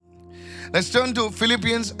Let's turn to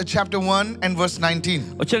Philippians chapter 1 and verse 19.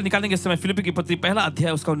 और चलिए निकालेंगे इस समय फिलिप्पी की पत्री पहला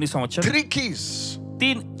अध्याय उसका 19वां वचन। 3 keys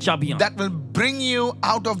 3 चाबियां that will bring you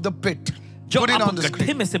out of the pit. जो Put it आपको on the गड्ढे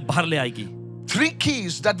screen. में से बाहर ले आएगी। 3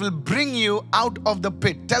 keys that will bring you out of the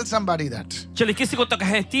pit. Tell somebody that. चलिए किसी को तो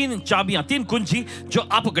कहे 3 चाबियां, 3 कुंजी जो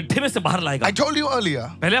आपको गड्ढे में से बाहर लाएगा। I told you earlier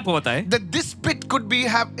पहले आपको बताएं that this pit could be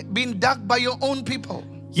have been dug by your own people,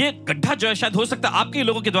 ये गड्ढा जो है शायद हो सकता है आपके ही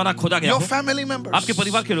लोगों के द्वारा खोदा गया your हो, family members. आपके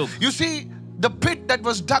परिवार के लोग। You see, the pit that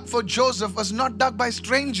was dug for Joseph was not dug by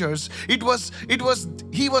strangers.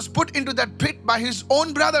 He was put into that pit by his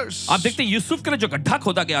own brothers. आप देखते हैं यूसुफ के लिए जो गड्ढा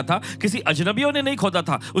खोदा गया था किसी अजनबियों ने नहीं खोदा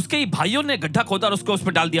था, उसके ही भाइयों ने गड्ढा खोदा और उसको उस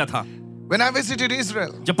पर डाल दिया था। When I visited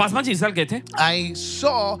Israel, जब पासवान जी इस्राएल गए थे, I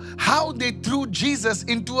saw how they threw Jesus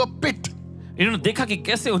into a pit. इन्होंने देखा कि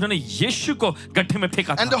कैसे उन्होंने यीशु को गड्ढे में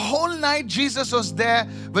फेंका And था। the whole night Jesus was there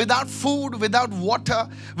without food, without water,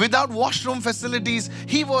 without washroom facilities.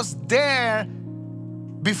 He was there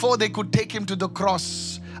before they could take him to the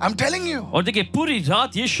cross. I'm telling you. और देखिए पूरी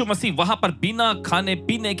रात यीशु मसीह वहां पर बिना खाने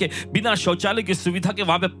पीने के, बिना शौचालय की सुविधा के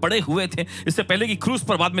वहां पे पड़े हुए थे, इससे पहले कि क्रूस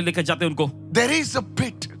पर बाद में लेकर जाते उनको। There is a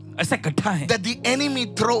pit ऐसा गड्ढा है that the enemy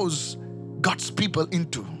throws God's people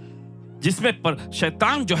into. जिसमें पर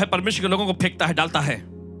शैतान जो है परमेश्वर के लोगों को फेंकता है, डालता है।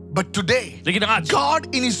 But today, लेकिन आज God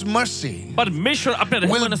in His mercy परमेश्वर अपने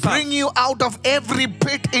रहम will अनुसार bring you out of every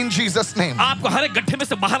pit in Jesus' name. आपको हर एक गड्ढे में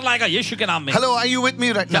से बाहर लाएगा यीशु के नाम में। Hello, are you with me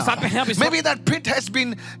right now? क्या साथ में हैं आप इस वक्त? Maybe that pit has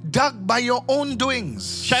been dug by your own doings.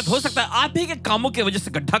 शायद हो सकता है आप ही के कामों की वजह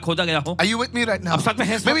से गड्ढा खोदा गया हो। Are you with me right now? आप साथ में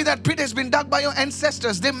हैं इस वक्त? Maybe that pit has been dug by your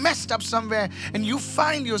ancestors. They messed up somewhere and you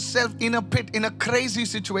find yourself in a pit, in a crazy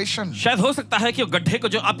situation. शायद हो सकता है कि वो गड्ढे को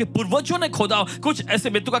जो आपके पूर्वजों ने खोदा हो, कुछ ऐसे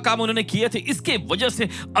बेतुका काम उन्होंने किए थे, इसके वजह से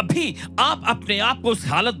अभी आप अपने आप को उस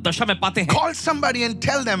हालत दशा में पाते हैं। Call somebody and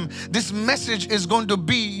tell them this message is going to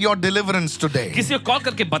be your deliverance today. किसी को कॉल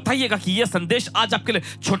करके बताइएगा कि यह संदेश आज आपके लिए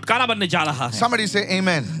छुटकारा बनने जा रहा है। Somebody say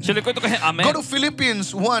amen. चलिए कोई तो कहे Go आमीन। to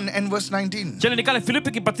Philippians 1 and verse 19. चलिए निकाले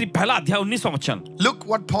फिलिप्पी की पत्री पहला अध्याय 19वां वचन। Look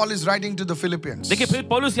what Paul is writing to the Philippians. देखिए फिर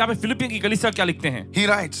पौलुस यहाँ पे फिलिप्पी की कलीसिया क्या लिखते हैं? He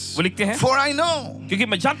writes, वो लिखते हैं, For I know क्योंकि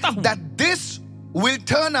मैं जानता हूँ that this will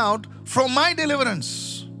turn out from my deliverance.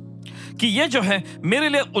 कि ये जो है मेरे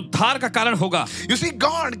लिए उद्धार का कारण होगा। You see,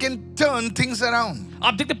 God can turn things around.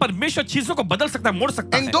 आप देखते हैं परमेश्वर चीजों को बदल सकता है, मोड़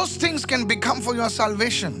सकता And है, those things can become for your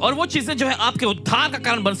salvation. और वो चीजें जो है आपके उद्धार का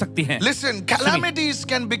कारण बन सकती हैं। Listen, calamities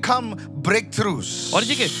can become breakthroughs. और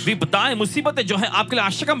देखिए विपदाएं, मुसीबतें जो है आपके लिए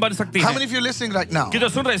आशीर्वाद बन सकती How हैं। many of you listening right now? किधर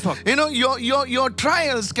सुन रहे हैं इस वक्त? You know, your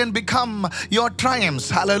trials can become your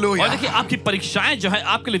triumphs. और Hallelujah. देखिए आपकी परीक्षाएं जो है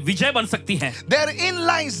आपके लिए विजय बन सकती हैं। Therein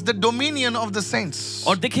lies the dominion of the saints.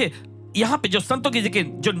 और देखिए यहाँ पे जो संतों की देखिए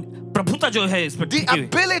जो प्रभुता जो है इसमें The टिकी हुई,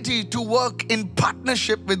 ability to work in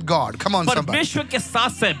partnership with God. Come on, somebody. परमेश्वर के साथ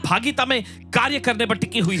सहभागिता में कार्य करने पर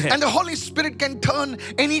टिकी हुई है। And the Holy Spirit can turn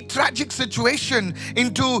any tragic situation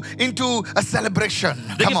into a celebration.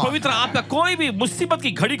 देखिए Come on. पवित्र आपका कोई भी मुसीबत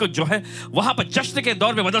की घड़ी को जो है वहां पर जश्न के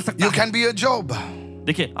दौर में बदल सकता You है। can be a Job.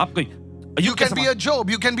 देखिए आप कोई You अय्यूब के can be समान, a Job.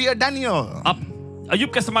 You can be a Daniel. आप अय्यूब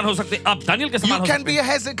के समान हो सकते हैं, आप दानियल के You समान हो can सकते be हैं,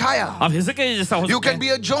 a Hezekiah. आप हिजकिय्याह जैसा हो You सकते can हैं, be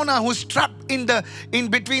a Jonah who's trapped in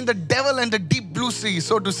between the devil and the deep blue sea,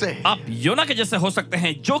 so to say. आप योना के जैसे हो सकते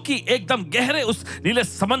हैं जो कि एकदम गहरे उस नीले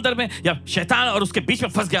समंदर में या शैतान और उसके बीच में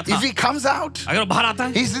फंस गया था। If he comes out, अगर वो बाहर आता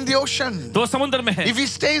है he's in the ocean. तो वो समुद्र में है, If he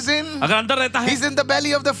stays in, अगर अंदर रहता है he's in the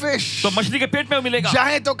belly of the fish. तो मछली के पेट में वो मिलेगा।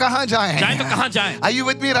 जाए तो कहाँ जाए तो जाए? कहाँ जाए? Are you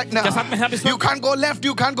with me right now? क्या साथ में हैं आप इस You वक्त? can't go left,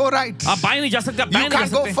 you can't go right. आप बाएं नहीं जा सकते, आप दाएं You नहीं जा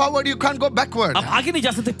can't go सकते, forward, you can't go backward. आप आगे नहीं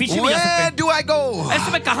जा सकते, पीछे नहीं जा Where सकते। do I go?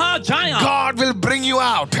 ऐसे में कहाँ जाएं आप? God will bring you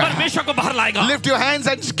out. परमेश्वर को बाहर लाएगा। Lift your hands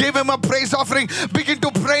and give him a praise offering. Begin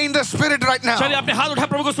to pray in the spirit right now. चलिए अपने हाथ उठा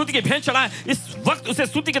प्रभु को स्तुति की भेंट चढ़ाएं। इस वक्त उसे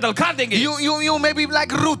स्तुति के दलकार देंगे। You may be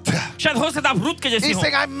like Ruth. शायद हो सकता है आप रूत के जैसी He's हो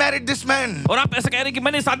saying, I married this man. और आप ऐसा कह रहे हैं कि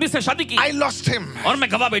मैंने इस आदमी से शादी की I lost him. और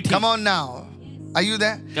मैं गवा बैठी। Come on now. Are you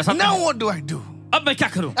there? क्या साथ में Now हैं? what do I do? अब मैं क्या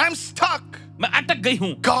करूं? I'm stuck. मैं अटक गई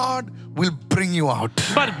हूं। God will bring you out.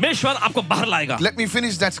 परमेश्वर आपको बाहर लाएगा। Let me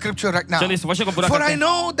finish that scripture right now. चलिए इस वचन को पूरा For करते I हैं।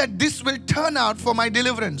 know that this will turn out for my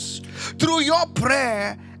deliverance through your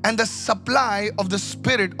prayer and the supply of the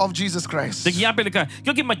Spirit of Jesus Christ. देखिए यहाँ पे लिखा है,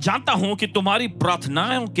 क्योंकि मैं जानता हूं कि तुम्हारी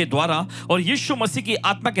प्रार्थनाओं के द्वारा और यीशु मसीह की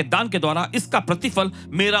आत्मा के दान के द्वारा इसका प्रतिफल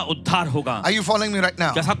मेरा उद्धार होगा। Are you following me right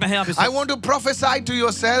now? क्या साथ में हैं आप इस I वक्त? want to prophesy to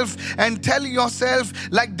yourself and tell yourself,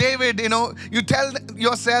 like David, you tell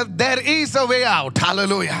yourself, there is a way out.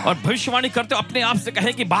 Hallelujah. और भविष्यवाणी करते हो अपने आप से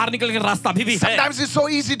कहें कि बाहर निकलने का रास्ता अभी भी है। Sometimes it's so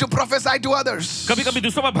easy to prophesy to others, कभी-कभी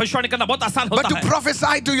दूसरों पर भविष्यवाणी करना बहुत आसान but होता to है,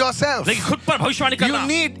 prophesy to yourself, लेकिन खुद पर भविष्यवाणी you करना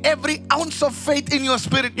need need every ounce of faith in your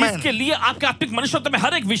spirit, man. इसके लिए आपके आत्मिक मनुष्यत्व में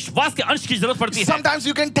हर एक विश्वास के अंश की जरूरत पड़ती है। Sometimes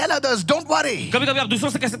you can tell others, don't worry. कभी-कभी आप दूसरों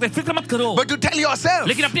से कह सकते हैं फिक्र मत करो, But to tell yourself,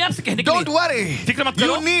 लेकिन अपने आप से कहने के don't लिए worry. फिक्र मत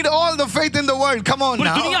करो। You need all the faith in the world. Come on पूरी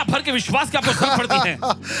now. दुनिया भर के विश्वास की आपको जरूरत पड़ती है।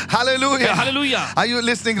 Hallelujah. Hallelujah. Are you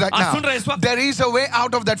listening right आप सुन रहे हैं now? इस वक्त? There is a way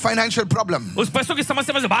out of that financial problem. उस पैसों की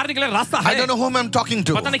समस्या में से बाहर निकलने का रास्ता I है। don't know whom I'm talking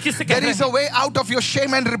to. पता नहीं किससे कह There रहे is a हैं। way out of your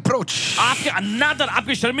shame and reproach. आपके अनादर,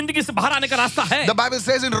 आपकी शर्मिंदगी से बाहर आने का रास्ता है। The Bible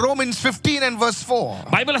says in Romans 15 and verse 4.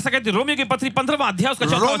 Bible ऐसा कहती है, रोमियो की पत्री 15वां अध्याय उसका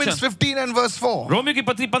चौथा Romans वचन। 15 and verse 4. रोमियो की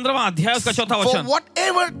पत्री 15वां अध्याय उसका चौथा For वचन।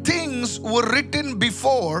 whatever things were written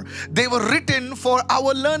before, they were written for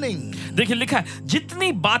our learning. देखिए लिखा है,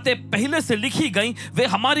 जितनी बातें पहले से लिखी गई वे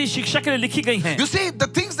हमारी शिक्षा के लिए लिखी गई हैं। You see, the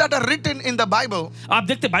things that are written in the Bible, आप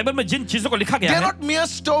देखते हैं बाइबल में जिन चीजों को लिखा they गया are है not mere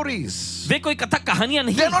stories. वे कोई कथा कहानियां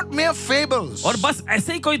They are नहीं not mere fables. और बस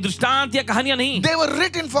ऐसे ही कोई दृष्टांत या कहानियां नहीं, They were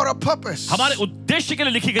written for a purpose. हमारे उद्देश्य के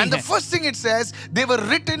लिए लिखी गई And the है। first thing it says, they were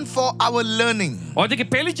written for our learning. और देखिए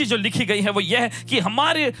पहली चीज जो लिखी गई है वो यह है कि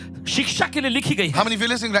हमारे शिक्षा के लिए लिखी गई How है। many of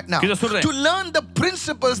you listening right now? किधर सुन रहे हैं? To learn the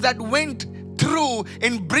principles that went through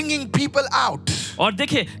in bringing people out. और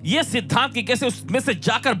देखिए ये सिद्धांत कि कैसे उसमें से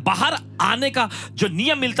जाकर बाहर आने का जो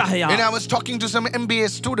नियम मिलता है And I यहाँ। was talking to some MBA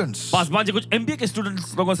students. Paswan ji कुछ MBA के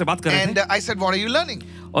स्टूडेंट्स लोगों से बात कर रहे And थे I said, what are you learning?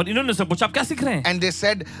 और इन्होंने से पूछा आप क्या सीख रहे हैं? And they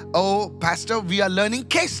said, oh, Pastor, we are learning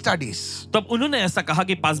case studies. तब उन्होंने ऐसा कहा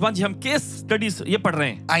कि पासवान जी हम केस स्टडीज ये पढ़ रहे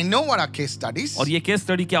हैं I know what are case studies, और ये केस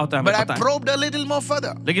स्टडी क्या होता है but हमें I पता है, probed a little more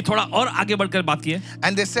further. लेकिन थोड़ा और आगे बढ़कर बात की है।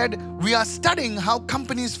 And they said, we are studying how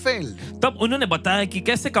companies failed. तब उन्होंने बताया कि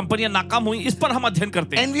कैसे कंपनियां नाकाम हुई इस पर हम अध्ययन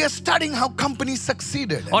करते हैं And we are studying how companies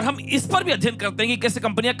succeeded. और हम इस पर भी अध्ययन करते हैं कि कैसे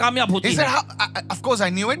कंपनियां कामयाब He होती said, हैं। of course I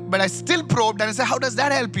knew it, but I still probed and I said, how does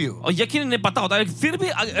that help you? और यकीन नहीं पता होता है फिर भी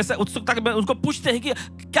ऐसा उत्सुकता के उनको पूछते हैं कि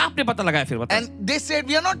क्या आपने पता लगाया फिर बताएं। And they said,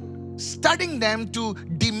 we are not studying them to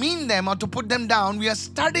demean them or to put them down. We are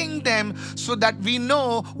studying them so that we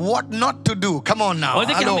know what not to do. Come on now. और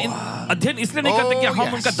देखिए हम Hello. अध्ययन इसलिए नहीं करते कि Oh, हम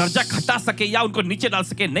yes. उनका दर्जा घटा सके या उनको नीचे डाल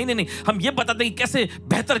सके, नहीं नहीं नहीं, हम ये बताते हैं कि कैसे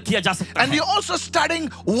बेहतर किया जा सकता And we है। are also studying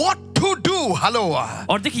what to do. Hello.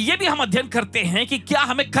 और देखिए ये भी हम अध्ययन करते हैं कि क्या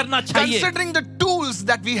हमें करना चाहिए Considering the tools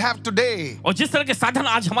that we have today, और जिस तरह के साधन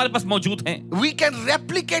आज हमारे पास मौजूद हैं, we can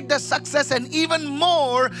replicate the success and even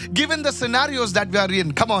more given the scenarios that we are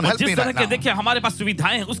in. Come on, और help me जिस तरह right के now. देखिए हमारे पास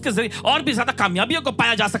सुविधाएं हैं उसके जरिए और भी ज्यादा कामयाबियों को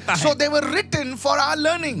पाया जा सकता So है। they were written for our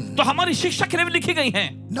learning. तो हमारी शिक्षा के लिए भी लिखी गई हैं।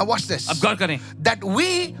 Now watch this. अब गौर करें That we,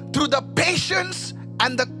 through the patience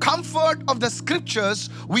and the comfort of the scriptures,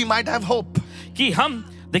 we might have hope. कि हम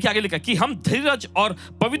देखिए आगे लिखा है कि हम धीरज और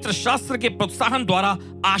पवित्र शास्त्र के प्रोत्साहन द्वारा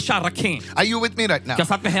आशा रखें। Are you with me right now? क्या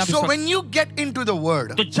साथ में हैं आप इस So वक्त? when you get into the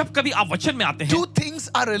word, तो जब कभी आप वचन में आते हैं two things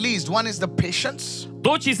are released. One is the patience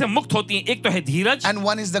दो चीजें मुक्त होती हैं, एक तो है धीरज and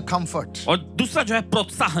one is the comfort. और दूसरा जो है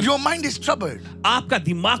प्रोत्साहन। Your mind is troubled. आपका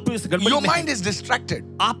दिमाग पूरी से गड़बड़ी Your में mind है, is distracted.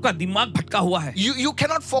 आपका दिमाग भटका हुआ है, You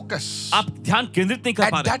cannot focus. आप ध्यान केंद्रित नहीं कर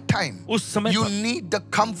पा At रहे। that time, उस समय you पर need the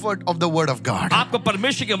comfort of the word of God. आपको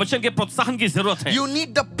परमेश्वर के वचन के प्रोत्साहन की जरूरत है। You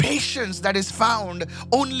need the patience that is found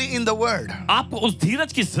only in the word. आपको उस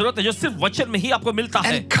धीरज की जरूरत है जो सिर्फ वचन में ही आपको मिलता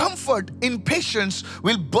है। And comfort in patience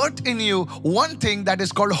will birth in you one thing that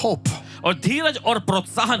is called hope. और धीरज और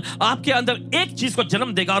प्रोत्साहन आपके अंदर एक चीज को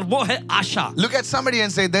जन्म देगा और वो है आशा। Look at somebody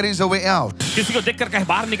and say, there is a way out. किसी को देखकर कहे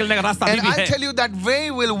बाहर निकलने का रास्ता And अभी भी I है tell you that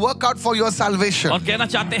way will work out for your salvation. और कहना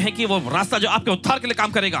चाहते हैं कि वो रास्ता जो आपके उद्धार के लिए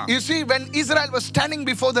काम करेगा। You see, when Israel was standing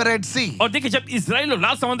before the Red Sea, और देखिए जब इजराइल लोग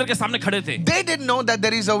लाल समुद्र के सामने खड़े थे they didn't know that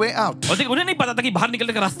there is a way out. और देखिए उन्हें नहीं पता था कि बाहर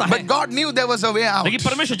निकलने का रास्ता है, But God knew there was a way out. लेकिन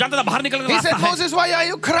परमेश्वर जानता था बाहर निकलने का He रास्ता said, है। Moses, why are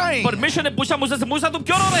you crying? परमेश्वर ने पूछा मूसा से, मूसा तुम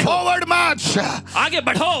क्यों रो रहे हो? Forward march. आगे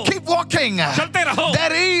बढ़ो, Keep walking. चलते रहो,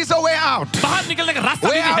 There is a way out. बाहर निकलने का रास्ता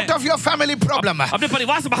Way भी out है। of your family problem. अपने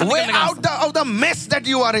परिवार से बाहर Way निकलने का out रास्ता, of the mess that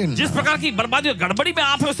you are in. जिस प्रकार की बर्बादी और गड़बड़ी में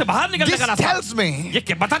आप है उससे बाहर निकलने This का रास्ता। tells me ये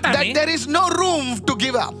क्या बताता है that हमें? there is no room to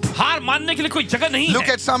give up. हार मानने के लिए कोई जगह नहीं Look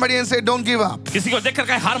है। at somebody and say, don't give up. किसी को देखकर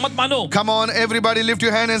कहे हार मत मानो। Come on, everybody lift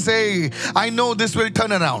your hand and say, I know this will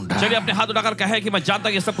turn around. चलिए अपने हाथ उठाकर कहे कि मैं जानता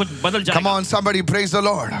हूं ये सब कुछ बदल Come जाएगा। on, somebody praise the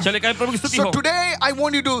Lord. चलिए कहे प्रभु की स्तुति So हो। today I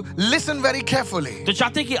want you to listen very carefully. तो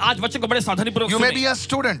चाहते हैं कि आज बच्चे को बड़े सावधानीपूर्वक You may सुने। be a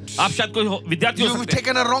student. आप शायद कोई विद्यार्थी हो You've सकते हैं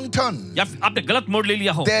taken a wrong turn. या फिर आपने गलत मोड़ ले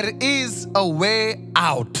लिया हो। There is a way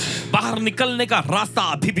out. बाहर निकलने का रास्ता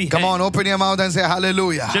अभी भी Come है। on, open your mouth and say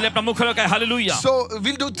hallelujah. चलिए अपना मुख खोलो कहे hallelujah. So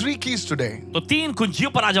we'll do 3 keys today. तो 3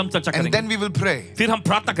 कुंजियों पर आज हम चर्चा And करेंगे, then we will pray. फिर हम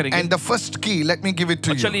प्रार्थना करेंगे। And the first key, let me give it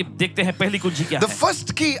to और you. चलिए देखते हैं पहली कुंजी क्या The है।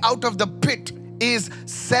 first key out of the pit is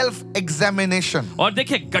self-examination. और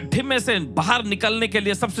देखिए गड्ढे में से बाहर निकलने के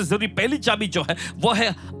लिए सबसे जरूरी पहली चाबी जो है वो है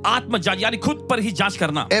आत्मजांच, यानी खुद पर ही जांच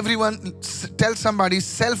करना। Everyone tell somebody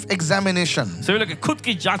self-examination. सभी लोग खुद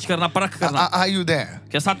की जांच करना, परख करना। Are you there?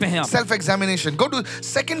 क्या साथ में हैं आप? Self-examination. Go to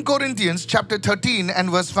 2 Corinthians chapter 13 and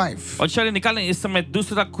verse 5. और चलिए निकालें इस समय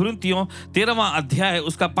दूसरा कुरिन्थियों 13वां अध्याय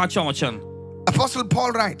उसका 5वां वचन। Apostle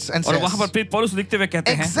Paul writes and और वहां पर says, फिर पौलुस लिखते हुए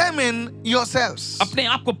कहते हैं, examine yourselves. अपने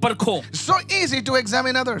आप को परखो। So easy to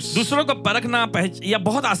examine others. दूसरों को परखना यह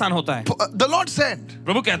बहुत आसान होता है। The Lord said,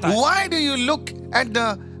 प्रभु कहता है, why do you look at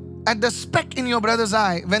the speck in your brother's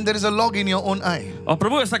eye when there is a log in your own eye? और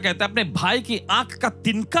प्रभु ऐसा कहता है, अपने भाई की आंख का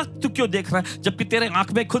तिनका तू क्यों देख रहा है जबकि तेरे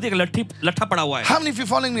आंख में खुद एक लट्ठा पड़ा हुआ है। How many of you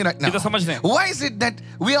following me right now? ये तो समझ रहे हैं। Why is it that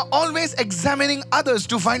we are always examining others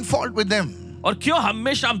to find fault with them? और क्यों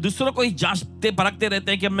हमेशा हम दूसरों को ही जांचते परखते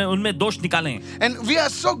रहते हैं कि हमें उनमें दोष निकालें। And we are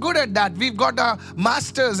so good at that. We've got our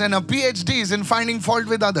masters and our PhDs in finding fault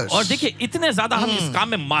with others. और देखिए इतने ज्यादा हम इस काम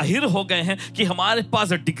में माहिर हो गए हैं कि हमारे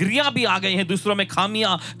पास डिग्रियां भी आ गई हैं दूसरों में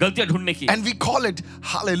खामियां, गलतियां ढूंढने की। And we call it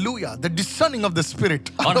hallelujah, the discerning of the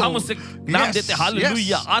spirit. और हम Oh, उसे नाम yes, देते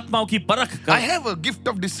हालेलुया, yes. आत्माओं की परख I कर। have a gift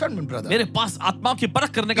of discernment, brother. मेरे पास आत्माओं की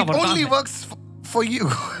परख करने का It वरदान only है। works for you,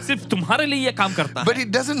 सिर्फ तुम्हारे लिए ये काम करता but है,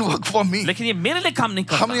 it doesn't work for me. लेकिन ये मेरे लिए काम नहीं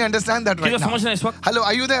How many करता। understand that right क्या now? समझ रहे हैं इस वक्त? Hello,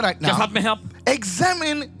 are you there right क्या now? साथ में हैं आप?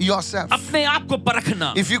 Examine yourself. अपने आप को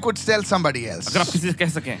परखना। If you could tell somebody else, अगर आप किसी से कह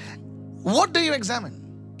सकें, what do you examine?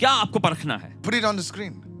 क्या आपको परखना है? Put it on the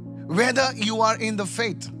screen. Whether you are in the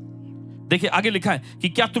faith. देखिए आगे लिखा है कि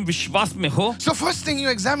क्या तुम विश्वास में हो। So first thing you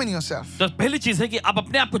examine yourself तो पहली चीज है कि आप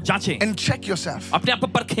अपने आप को जांचें, and check yourself. अपने आप को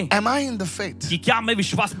परखें Am I in the faith? कि क्या मैं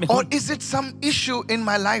विश्वास में Or हूँ, is it some issue in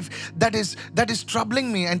my life that is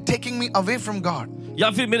troubling me and taking me away from God?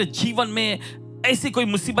 या फिर मेरे जीवन में ऐसी कोई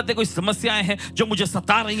मुसीबतें, कोई समस्याएं हैं जो मुझे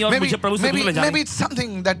सता रही हैं और मुझे प्रभु से दूर ले जा रही maybe हैं। it's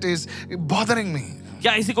something that is bothering me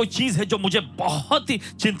क्या ऐसी कोई चीज है जो मुझे बहुत ही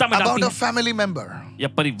चिंता में डालती about a है, family member. या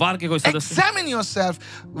परिवार के कोई सदस्य। Examine yourself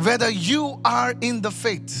whether you are in the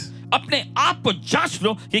faith. अपने आप को जांच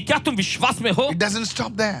लो कि क्या तुम विश्वास में हो। It doesn't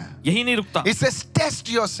stop there. यही नहीं रुकता, It says test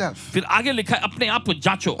yourself. फिर आगे लिखा है अपने आप को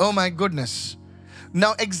जांचो। Oh my goodness.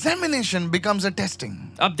 Now examination becomes a testing.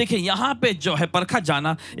 अब देखिए यहाँ पे जो है परखा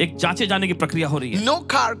जाना एक जांचे जाने की प्रक्रिया हो रही है। No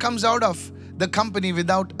car comes out of the company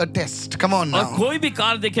without a test. Come on और now. कोई भी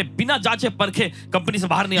कार देखे बिना जांचे परखे कंपनी से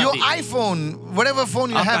बाहर नहीं Your आती। iPhone, whatever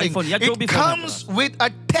phone you're आपका having, iPhone या जो भी it phone है comes with a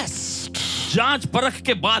test. जांच परख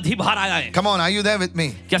के बाद ही बाहर आया है। Come on, are you there with me?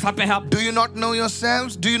 क्या साथ में हैं आप? Do you not know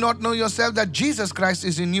yourselves? Do you not know yourself that Jesus Christ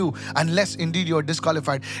is in you unless indeed you are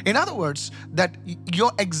disqualified? In other words, that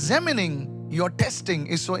you're examining, your testing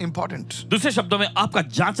is so important. दूसरे शब्दों में आपका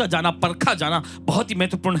जांचा जाना, परखा जाना बहुत ही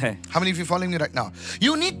महत्वपूर्ण है। How many of you following me right now?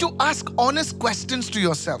 You need to ask honest questions to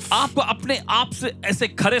yourself. आपको अपने आप से ऐसे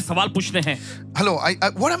खरे सवाल पूछने हैं। Hello,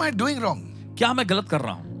 what am I doing wrong? क्या मैं गलत कर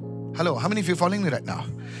रहा हूँ? Hello, how many of you following me right now?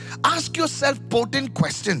 Ask yourself potent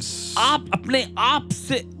questions. आप अपने आप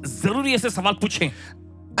से जरूरी ऐसे सवाल पूछें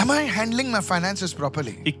Am I handling my finances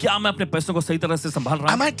properly? कि क्या मैं अपने पैसों को सही तरह से संभाल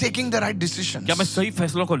रहा Am हूँ? I taking the right decisions? क्या मैं सही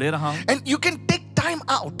फैसलों को ले रहा हूँ? And you can take time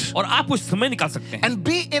out और आप कुछ समय निकाल सकते हैं and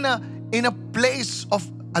be in a place of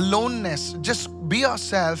aloneness. Just be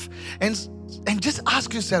yourself and just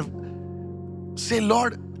ask yourself, say,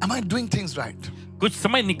 Lord, am I doing things right? कुछ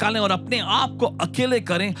समय निकालें और अपने आप को अकेले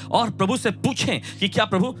करें और प्रभु से पूछें कि क्या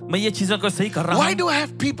प्रभु मैं ये चीजों को सही कर रहा Why हूँ? do I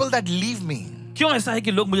have people that leave me? क्यों ऐसा है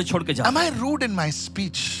कि लोग मुझे छोड़ के जाते Am हैं? I rude in my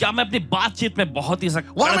speech? क्या मैं अपनी बातचीत में बहुत ही Why am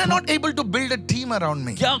I कड़क हूँ? not able to build a team around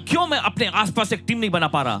me? क्या क्यों मैं अपने आसपास एक टीम नहीं बना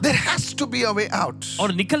पा रहा? There has to be a way out.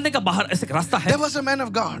 और निकलने का बाहर ऐसे एक रास्ता है। There was a man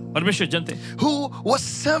of God परमेश्वर जनते who was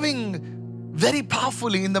serving very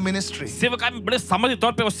powerfully in the ministry. सेवकाई में बड़े सामाजिक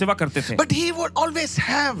तौर पे वो सेवा करते थे, But he would always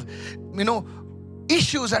have,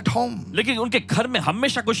 issues at home. लेकिन उनके घर में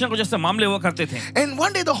हमेशा कुछ ना कुछ ऐसे मामले हुआ करते थे। And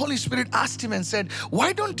one day the Holy Spirit asked him and said,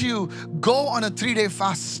 why don't you go on a 3-day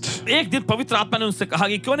fast? एक दिन पवित्र आत्मा ने उनसे कहा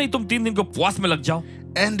कि क्यों नहीं तुम 3 दिन को उपवास में लग जाओ।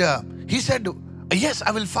 And he said, yes,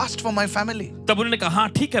 I will fast for my family. तब उन्होंने कहा हाँ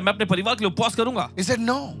ठीक है मैं अपने परिवार के लिए उपवास करूंगा। He said,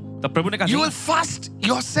 no, तब प्रभु ने कहा you will नहीं, fast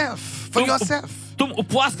yourself, for yourself. तुम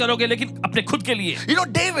उपवास करोगे लेकिन अपने खुद के लिए।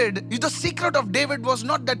 David, the secret of David was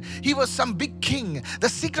not that he was some big king. The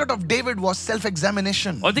secret of David was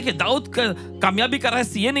self-examination. और देखिए दाऊद का कामयाबी का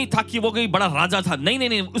रहस्य ये नहीं था कि वो कोई बड़ा राजा था, नहीं नहीं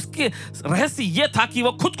नहीं, उसके रहस्य ये था कि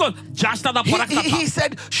वो खुद को जांचता था, परखता था। He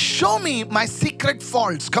said, show me my secret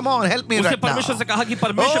faults. Come on, help me उसे right now. परमेश्वर से कहा कि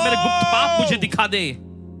परमेश्वर मेरे गुप्त पाप मुझे दिखा दे।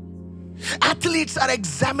 Athletes are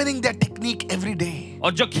examining their technique every day.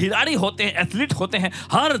 और जो खिलाड़ी होते हैं, एथलीट होते हैं,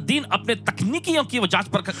 हर दिन अपने तकनीकियों की वो जांच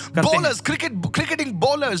पर करते हैं. Bowlers, cricketing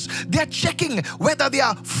bowlers, they are checking whether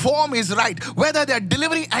their form is right, whether their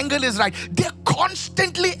delivery angle is right. They are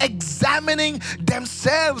constantly examining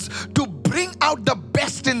themselves to bring out the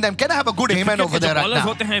best in them. Can I have a good amen over there right bowlers now?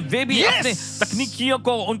 होते हैं, वे भी Yes. अपने तकनीकियों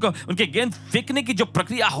को, उनके गेंद फेंकने की जो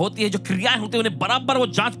प्रक्रिया होती है, जो क्रियाएं होती है, उन्हें बराबर वो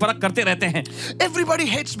जांच परख करते रहते हैं. Everybody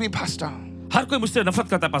hates me, Pastor. हर कोई मुझसे नफरत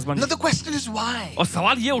करता है Paswan Now ji. the question is why? और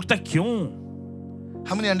सवाल ये उठता है क्यों?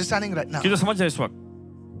 How many understanding right now? क्यों? समझ रहे इस वक्त?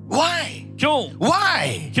 Why? क्यों?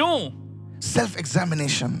 Why? क्यों?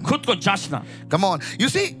 Self-examination. खुद को जांचना. Come on. You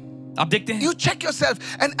see, आप देखते हैं, you check yourself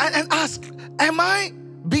and ask, am I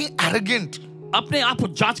being arrogant? अपने आप को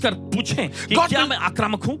जांच कर पूछें कि God क्या will- मैं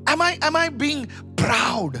आक्रामक हूं? Am I being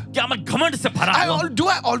proud? क्या मैं घमंड से भरा हुआ हूं? Do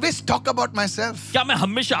I always talk about myself? क्या मैं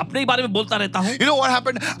हमेशा अपने ही बारे में बोलता रहता हूं? You know what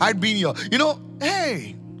happened? I'd been here. You know,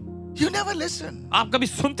 hey, you never listen. आप कभी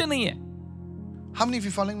सुनते नहीं है. How many of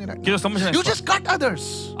you following me right now? क्यों समझ रहे हैं You इस वक्त? just cut others.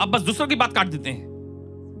 आप बस दूसरों की बात काट देते हैं.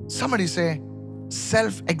 Somebody say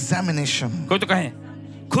self-examination. कोई तो कहे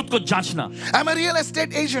खुद को जांचना. I'm a real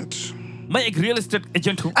estate agent. मैं एक रियल एस्टेट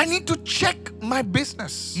एजेंट हूं. I need to check my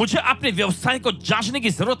business. मुझे अपने व्यवसाय को जांचने की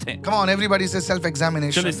जरूरत है. Come on, everybody say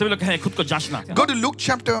self-examination. चलिए सभी लोग कहें खुद को जांचना. Go to Luke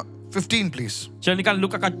chapter 15, please. चलिए निकाल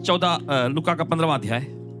लूका का 15वां अध्याय.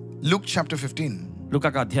 Luke chapter 15. लूका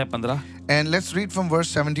का अध्याय 15. And let's read from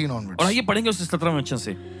verse 17 onwards. और आइए पढ़ेंगे उस 17वें वचन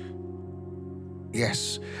से. Yes.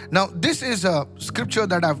 Now, this is a scripture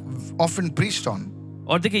that I've often preached on.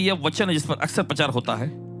 और देखिए यह वचन है जिस पर अक्सर प्रचार होता है.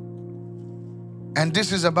 And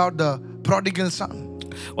this is about the prodigal son.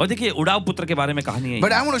 और देखिए उड़ाव पुत्र के बारे में कहानी है.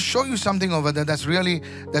 But I want to show you something over there that's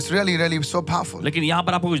really so powerful. लेकिन यहाँ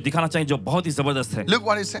पर आपको कुछ दिखाना चाहिए जो बहुत ही जबरदस्त है. Look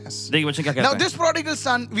what it says. देखिए वचन क्या Now, कहता है. this prodigal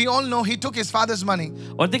son, we all know he took his father's money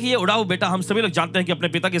और देखिए ये उड़ाऊ बेटा, हम सभी लोग जानते हैं कि अपने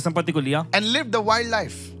पिता की संपत्ति को लिया and lived the wild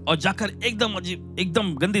life. और जाकर एकदम अजीब,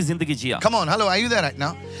 एकदम गंदी जिंदगी जिया. Come on, hello, are you there right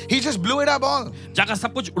now? He just blew it up all. जाकर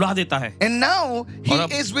सब कुछ उड़ा देता है. And now he और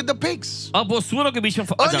अब- is with the pigs. अब वो सूअरों के बीच में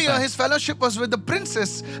आ Earlier, जाता है. his fellowship was with the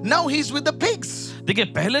princes. Now he's with the pigs. देखिए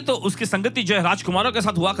पहले तो उसकी संगति जो है राजकुमारों के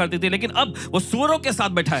साथ हुआ करती थी, लेकिन अब वो सूअरों के साथ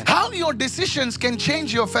बैठा है. How your decisions can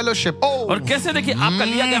change your fellowship. Oh, और कैसे देखिए आपका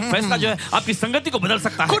लिया गया फैसला जो है आपकी संगति को बदल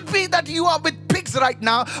सकता है. could be that you are with pigs right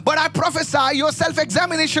now, but I prophesy your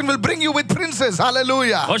self-examination will bring you with princes.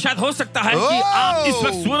 Hallelujah. और शायद हो सकता है कि आप इस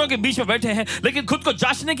वक्त सूअरों के बीच में बैठे हैं, लेकिन खुद को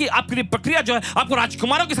जांचने की आपकी लिए प्रक्रिया जो है आपको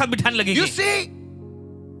राजकुमारों के साथ बिठाने You लगेगी. see,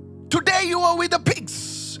 today you are with the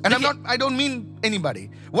pigs. And I don't mean anybody.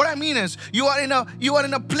 What I mean is you are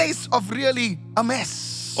in a place of really a mess.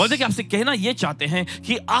 और देखिए आपसे कहना ये चाहते हैं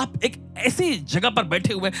कि आप एक ऐसी जगह पर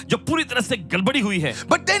बैठे हुए हैं जो पूरी तरह से गड़बड़ी हुई है.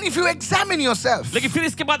 But then if you examine yourself, लेकिन फिर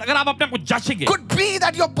इसके बाद अगर आप अपने आप को जांचेंगे, could be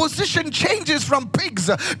that your position changes from pigs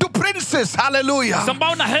to princes. Hallelujah.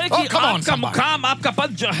 संभावना है कि Oh, come on, आपका somebody. मुकाम, आपका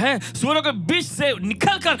पद जो है सूअरों के बीच से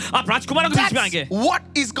निकलकर आप राजकुमारों के बीच में आएंगे. That's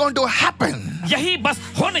what is going to happen. यही बस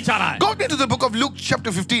होने जा रहा है. Go into the book of Luke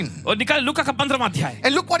chapter 15 और निकाल लूका का 15वां अध्याय.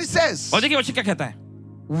 and look what it says. और देखिए वचन क्या कहता है.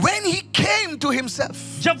 When he came to himself.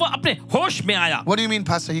 जब वो अपने होश में आया. What do you mean,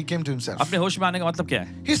 Pastor? He came to himself. अपने होश में आने का मतलब क्या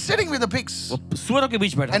है? He's sitting with the pigs वो सूअरों के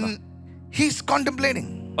बीच बैठा था. and he's contemplating.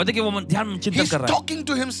 और देखिए वो ध्यान में चिंतन He's कर रहा है. talking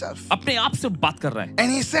to himself. अपने आप से बात कर रहा है.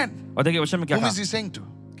 And he said, और देखिए वचन में क्या whom is कहा? he saying to?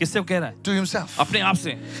 किससे वो कह रहा है? To himself. अपने आप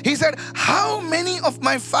से. He said, how many of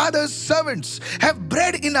my father's servants have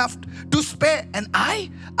bread enough to spare and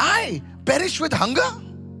I perish with hunger?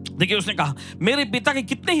 देखिए उसने कहा मेरे पिता के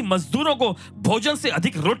कितने ही मजदूरों को भोजन से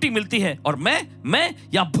अधिक रोटी मिलती है और मैं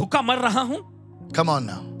या भूखा मर रहा हूं. Come on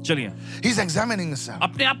now. चलिए He's examining himself.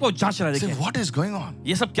 अपने आप को जांच रहा है. He said, देखिए what is going on?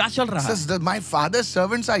 ये सब क्या चल रहा है. Says that my father's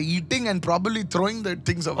servants are eating and probably throwing the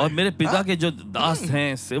things away. और मेरे पिता के जो दास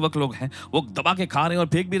हैं, सेवक लोग हैं, वो दबा के खा रहे हैं और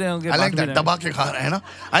फेंक भी रहे होंगे. I like बांट भी that. रहे हैं. दबा के खा रहे हैं ना?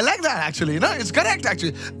 I like that actually. No, it's correct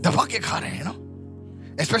actually. दबा के खा रहे हैं ना?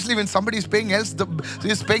 Especially when somebody is paying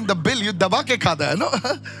is paying the bill, you दबा के खाता है ना?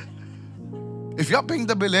 If you're paying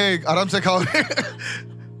the bill, hey, आराम से खाओ.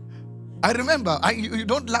 I remember, you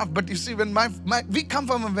don't laugh, but you see, when we come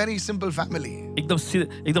from a very simple family,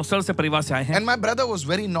 एकदम सरल से परिवार से आए हैं. and my brother was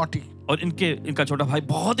very naughty. और इनका छोटा भाई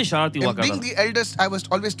बहुत ही शरारती हुआ And करता being था. the eldest, I was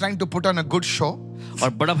always trying to put on a good show. और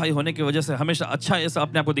बड़ा भाई होने की वजह से हमेशा अच्छा ऐसा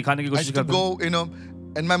अपने आप को दिखाने की I कोशिश used to करता था. go,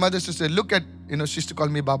 and my mother used to say, look at, she used to call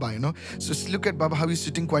me Baba, So look at Baba, how he's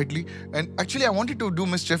sitting quietly. And actually, I wanted to do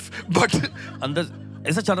mischief, but अंदर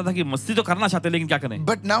ऐसा चल रहा था कि मस्ती तो करना चाहते लेकिन क्या करें.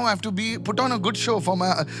 but now I have to put on a good show for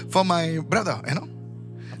my brother,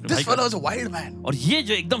 This fellow is a wild man. और ये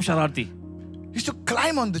जो एकदम शरारती He used to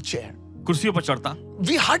climb on the chair. कुर्सियों पर चढ़ता.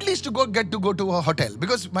 We hardly used to get to go to a hotel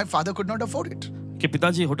because my father could not afford it. कि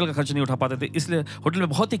पिताजी होटल का खर्च नहीं उठा पाते थे, इसलिए होटल में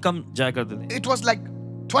बहुत ही कम जाया करते थे। It was like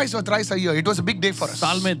twice or thrice a year. It was a big day for us.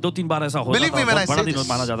 साल में 2-3 बार ऐसा होता Believe था, me when I बहुत बड़ा say दिन this.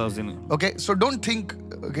 माना जाता उस दिन। Okay, so don't think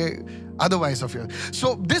otherwise of you.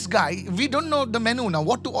 So this guy, we don't know the menu now,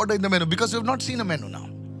 what to order in the menu, because we've not seen a menu now.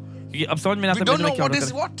 क्योंकि अब समझ में नहीं We आता don't मेनू know में क्या what order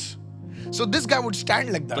is करें। what. So this guy would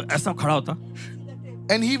stand like तो that, ऐसा खड़ा होता,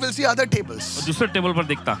 and he will see other और tables, दूसरे टेबल पर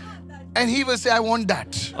देखता and he will say, I want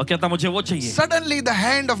that. और कहता मुझे वो चाहिए। Suddenly the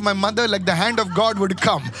hand of my mother, like the hand of God, would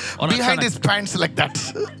come और behind अचानक- his pants like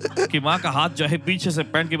that. कि माँ का हाथ जो है पीछे से,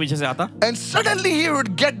 पैंट के पीछे से आता, And suddenly he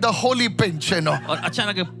would get the holy pinch, और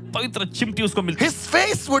अचानक एक पवित्र चिमटी उसको मिलती, His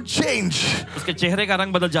face would change. उसके चेहरे का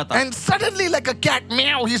रंग बदल जाता, And suddenly, like a cat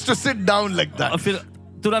meow, he used to sit down like that. और फिर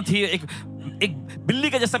तुरंत ही एक बिल्ली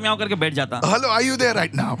का जैसा म्याऊं करके बैठ जाता। Hello, are you there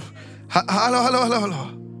right now? Hello.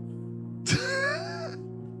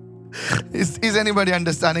 Is anybody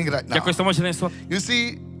understanding right क्या now? कोई समझ रहे हैं इस वक्त? You see,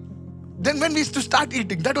 then when we used to start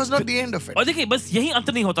eating, that was not the end of it. और देखिए बस यही अंत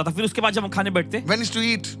नहीं होता था, फिर उसके बाद जब हम खाने बैठते, When we used to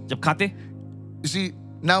eat, जब खाते, you see,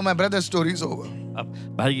 now my brother's story is over. अब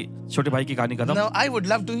भाई, छोटे भाई की कहानी खत्म, Now I would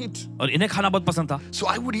love to eat. और इन्हें खाना बहुत पसंद था, So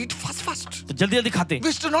I would eat fast. तो जल्दी जल्दी खाते।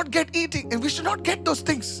 We used to not get eating, and we used to not get those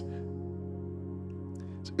things.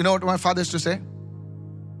 You know what my father used to say?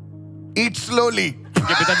 Eat slowly.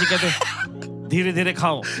 उनके पिताजी कहते धीरे धीरे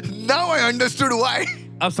खाओ। Now I understood why.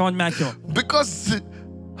 अब समझ में आया क्यों। Because,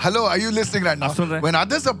 hello, are you listening right now? आप सुन रहे हैं? When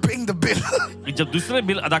others are paying the bill, कि जब दूसरे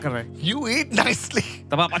बिल अदा कर रहे हैं, you eat nicely.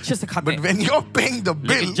 तब आप अच्छे से खाते But हैं, when you're paying the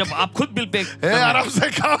bill, लेकिन जब आप खुद बिल पे कर hey, रहे हैं, आराम से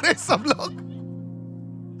खाओ रे सब लोग.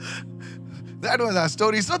 That was our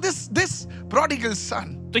story. So this prodigal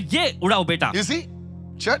son, तो ये उड़ाओ बेटा, you see,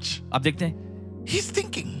 church, आप देखते हैं, he's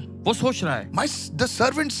thinking, वो सोच रहा है, the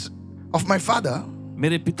servants of my father,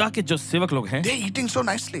 मेरे पिता के जो सेवक लोग हैं, they're eating so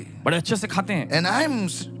nicely, बड़े अच्छे से खाते हैं, and I'm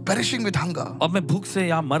perishing with hunger. और मैं भूख से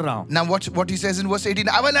यहाँ मर रहा हूँ। Now watch what he says in verse 18.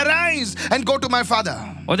 I will arise and go to my father,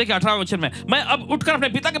 और देखिए 18वें वचन में, मैं अब उठकर अपने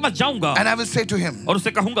पिता के पास जाऊंगा and I will say to him, और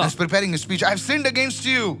उससे कहूंगा, he's preparing his speech, I have sinned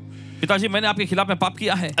against you, पिताजी मैंने आपके खिलाफ में पाप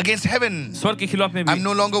किया है, against heaven. स्वर्ग के खिलाफ में I'm भी,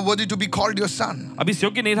 no longer worthy to be called your son. अभी इस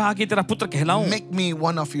योग्य नहीं रहा कि तेरा पुत्र कहलाऊं, Make me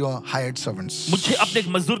one of your hired servants. मुझे अपने एक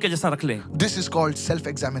मजदूर के जैसा रख ले। This is called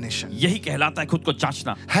self-examination. यही कहलाता है खुद को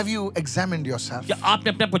जांचना। Have you examined yourself? क्या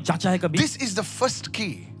आपने अपने आप को जांचा है कभी? This is the first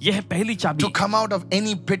key यह है पहली चाबी, to come out of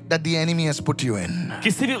any pit that the enemy has put you in.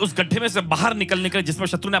 किसी भी उस गड्ढे में से बाहर निकलने के लिए जिसमें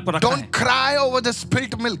शत्रु ने आपको रखा है। Don't cry over the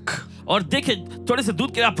spilt milk. और देखिए थोड़े से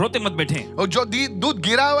दूध के लिए आप रोते मत बैठे, और जो दूध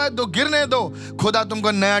गिरा हुआ है तो गिरने दो, खुदा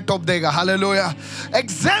तुमको नया टॉप देगा. Hallelujah.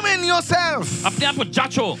 Examine yourself. अपने आप को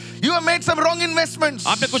जांचो। You have made some wrong investments.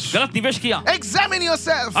 आपने कुछ गलत निवेश किया, Examine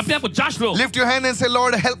yourself. अपने आप को जांच लो। Lift your hand and say,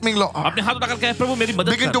 Lord, help me, Lord. अपने हाथ उठाकर कहे प्रभु मेरी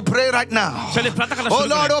मदद Begin to कर। pray right now. चलिए प्रार्थना करना Oh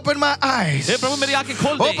शुरू Lord, करें। open my eyes. हे प्रभु मेरी आंखें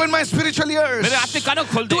खोल दे, Open my spiritual ears मेरे आत्मिक कानों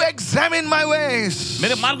को खोल दे, to examine my ways.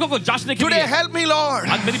 मेरे मार्गों को जांचने के Today, लिए। help me, Lord.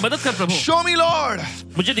 आज मेरी मदद कर प्रभु, Show me, Lord,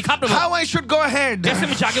 मुझे दिखा प्रभु how I should go ahead. कैसे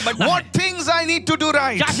मुझे आगे बढ़ना है, What things I need to do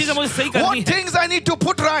right. क्या चीजें मुझे सही करनी What है, things I need to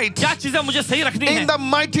put right. क्या चीजें मुझे सही रखनी है। In the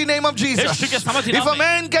mighty name of Jesus. यीशु के सामर्थ्य If नाम a में।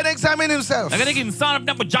 man can examine himself, अगर एक इंसान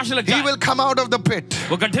अपने आप को जांचने लग he जाए, will come out of the pit.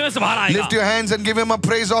 वो गड्ढे में से बाहर आएगा। Lift your hands and give him a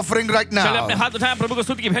praise offering right चलिए अपने now. हाथ उठाएं, प्रभु को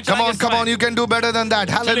स्तुति की भेंट Come चढ़ाएं on, इस come समय। on. You can do better than that.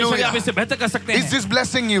 चलिए आप Hallelujah. इससे बेहतर कर सकते Is हैं। this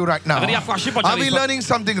blessing you right now? अगर ये आपको आशीर्वाद Are पहुंचा we रही है इस learning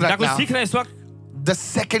something वक्त, क्या right कुछ now? सीख रहे हैं इस वक्त? The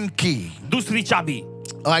second key. दूसरी चाबी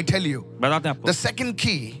I tell you, बताते हैं आपको। the second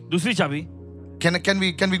key. दूसरी चाबी,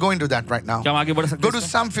 Can we go into that right now? क्या हम आगे बढ़ सकते Go हैं to इसमें?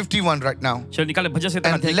 Psalm 51 right now. चलिए निकाले भजन से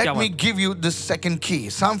And अध्याय let 51। me give you the second key.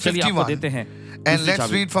 Psalm चलिए आपको 51. देते हैं And दूसरी let's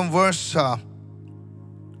चाबी। read from verse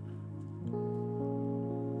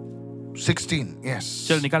 16. Yes.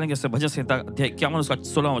 चलिए निकालेंगे इससे भजन संहिता अध्याय 51 उसका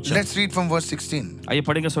 16वां वचन। Let's read from verse 16. आइए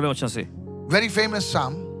पढ़ेंगे 16वें वचन से। Very famous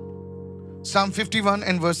psalm. Psalm 51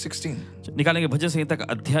 and verse 16. निकालेंगे भजन संहिता का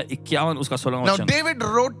अध्याय 51 उसका 16वां Now वचन। David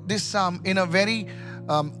wrote this psalm in a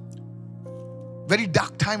very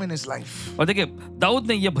dark time in his life. और देखिए दाऊद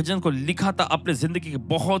ने यह भजन को लिखा था अपने जिंदगी के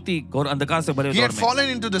बहुत ही घोर अंधकार से भरे He दौर had में। fallen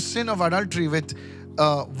into the sin of adultery with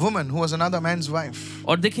a woman who was another man's wife.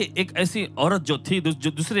 और देखिए एक ऐसी औरत जो थी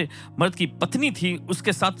जो दूसरे मर्द की पत्नी थी,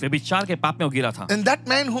 उसके साथ व्यभिचार के पाप में वो गिरा था। And that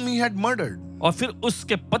man whom he had murdered, और फिर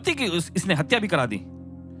उसके पति की इसने हत्या भी करा दी।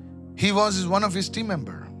 he was one of his team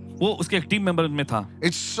member. वो उसके एक टीम मेंबर में था।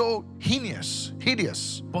 It's so hideous.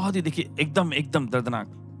 बहुत ही देखिए एकदम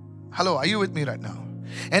दर्दनाक। Hello, are you with me right now?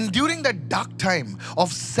 And during that dark time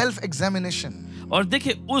of self-examination, और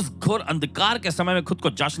देखिए उस घोर अंधकार के समय में खुद को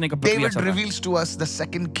जांचने का प्रक्रिया David चल रहा है। reveals to us the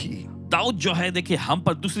second key. Dawood जो है देखिए हम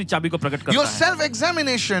पर दूसरी चाबी को प्रकट करता Your है।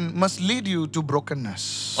 self-examination must lead you to brokenness.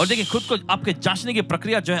 और देखिए खुद को आपके जांचने की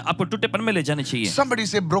प्रक्रिया जो है आपको टूटेपन में ले जानी चाहिए। Somebody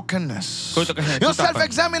say brokenness. कोई तो कहे Your टूटापन।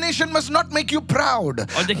 self-examination must not make you proud.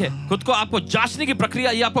 और देखिए खुद को आपको जांचने की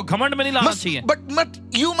प्रक्रिया ये आपको घमंड में नहीं लाना चाहिए। But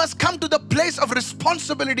you must come to the place of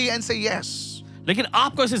responsibility and say yes. लेकिन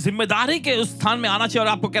आपको इस जिम्मेदारी के उस स्थान में आना चाहिए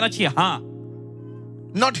और आपको कहना चाहिए हाँ।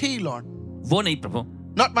 Not he, Lord. वो नहीं प्रभु,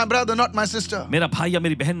 Not my brother, not my sister. मेरा भाई या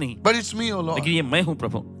मेरी बहन नहीं, But it's me, oh Lord. लेकिन ये मैं हूँ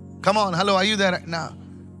प्रभु। Come on, hello, are you there right now?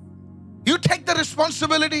 You take the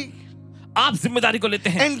responsibility आप जिम्मेदारी को लेते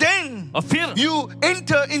हैं and then और फिर you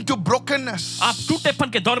enter into brokenness. आप टूटेपन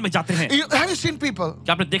के दौर में जाते हैं। Have you seen people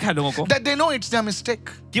क्या आपने देखा है लोगों को that they know it's their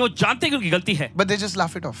mistake, कि वो जानते हैं कि उनकी गलती है, but they just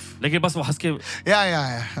laugh it off? लेकिन बस वो हंस के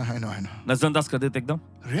Yeah, I know. नजरअंदाज कर देते एकदम।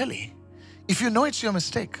 Really? If you know it's your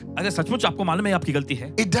mistake, अगर सचमुच आपको मालूम है आपकी गलती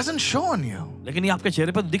है, it doesn't show on you. लेकिन ये आपके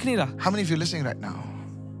चेहरे पर तो दिख नहीं रहा। How many of you listening right now?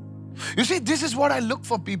 You see, this is what I look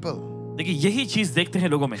for people. देखिए यही चीज देखते हैं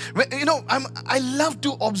लोगों में You know, I love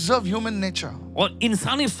to observe human nature. और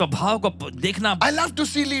इंसानी स्वभाव को देखना, I love to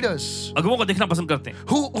see leaders अगुओं को देखना पसंद करते हैं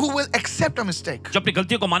who will accept a mistake जो अपनी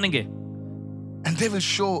गलतियों को मानेंगे and they will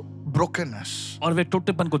show brokenness. और वे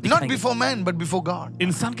टूटेपन को Not दिखाएंगे before man, but before God.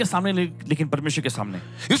 इंसान के सामने लेकिन परमेश्वर के सामने।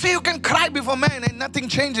 You see, you can cry before man and nothing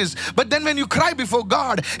changes. But then when you cry before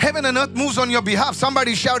God, heaven and earth moves on your behalf.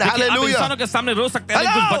 Somebody shout देखिए, आप hallelujah. इंसानों के सामने रो सकते हैं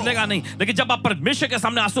लेकिन Hello! कुछ बदलेगा नहीं, लेकिन जब आप परमेश्वर के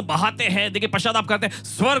सामने आंसू बहाते हैं, देखिए पश्चाताप करते हैं,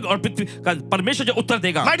 स्वर्ग और पृथ्वी का परमेश्वर जो उत्तर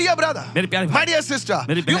देगा। My dear brother, मेरे प्यारे भाई, my dear sister,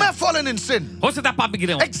 मेरी you बहन, may have fallen in sin. हो सकता है पाप में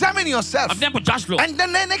गिरे हो, Examine yourself. अपने आप को जांच लो And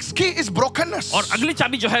then the next key is brokenness. और अगली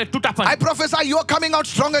चाबी जो है टूटापन। I prophesy you are coming out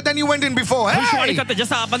stronger than you went in before. भविष्यवाणी Hey! करते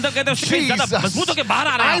जैसा आप अंदर कहते हो उससे कहीं ज्यादा Jesus. मजबूत होकर बाहर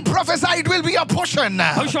आ रहे I हैं। prophesy it will be your portion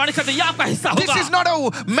now. भविष्यवाणी करते ये आपका हिस्सा This होगा is not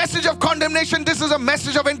a message of condemnation. This is a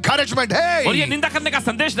message of encouragement. और ये Hey! निंदा करने का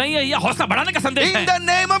संदेश नहीं है, ये हौसला बढ़ाने का संदेश In है। the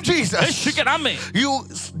name of Jesus. यीशु के नाम में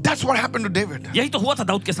That's what happened to David. यही तो हुआ था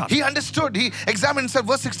दाऊद के साथ। He understood. He examined himself.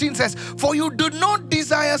 Verse 16 says, "For you do not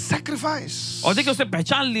desire sacrifice, और देखिए उसने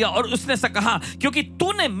पहचान लिया और उसने ऐसा कहा क्योंकि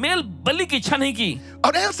तूने मेल बलि की इच्छा नहीं की,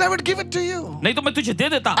 or else I would give it to you. नहीं तो मैं तुझे दे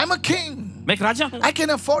देता। I'm a king. मैं एक राजा हूँ, I can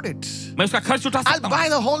afford it. मैं उसका खर्च उठा I'll सकता buy हूँ,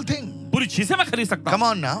 the whole thing. पूरी चीजें मैं खरीद सकता Come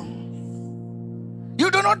हूँ। on now. You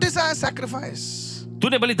do not desire sacrifice.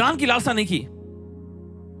 तूने बलिदान की लालसा नहीं की।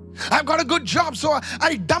 I've got a good job, so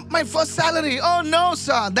I dump my first salary. Oh no,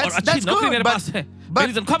 sir. और That's अच्छी नौकरी good. मेरे पास है,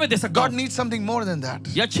 मेरी But तनख्वाह में दे सकता God हूँ। needs something more than that.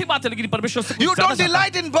 ये अच्छी बात है लेकिन परमेश्वर से कुछ You ज्यादा don't चाहता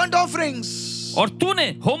है। delight in burnt offerings. और तूने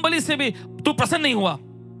होम बलि से भी तू प्रसन्न नहीं हुआ।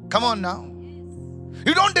 Come on now.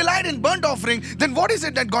 You don't delight in burnt offering, then what is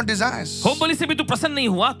it that God desires? होम बलि से भी तू प्रसन्न नहीं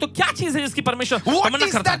हुआ तो क्या चीज है जिसकी परमेश्वर What तमन्ना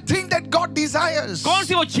is करता that है? thing that God desires? कौन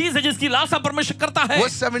सी वो चीज है जिसकी लालसा परमेश्वर करता है?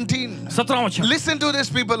 Verse 17. 17वां वचन। Listen to this,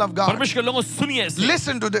 people of God. परमेश्वर के लोगों सुनिए इसे।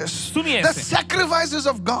 Listen to this. सुनिए The इसे। sacrifices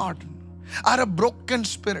of God are a broken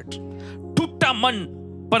spirit. टूटा मन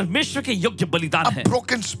परमेश्वर के योग्य बलिदान A है।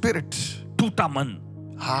 broken spirit. टूटा मन,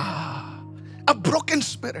 A broken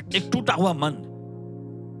spirit. एक टूटा हुआ मन।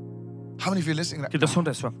 How many of you listening right किधर सुन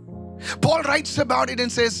रहे हैं इस वक्त? Paul writes about it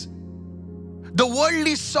and says, the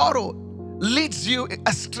worldly sorrow leads you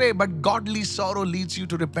astray, but godly sorrow leads you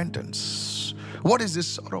to repentance. What is this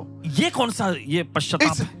sorrow? ये कौन सा ये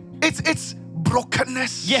पश्चाताप है? It's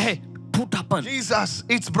brokenness. ये है टूटापन। Jesus,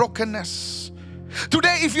 it's brokenness.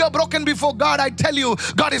 Today, if you are broken before God, I tell you,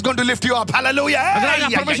 God is going to lift you up. Hallelujah. अगर Hey,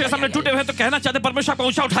 आप yeah, परमेश्वर के सामने टूटे हुए हैं तो कहना चाहते हैं परमेश्वर आपको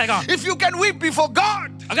ऊंचा उठाएगा। If you can weep before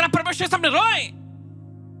God, अगर आप परमेश्वर के सामने रोए,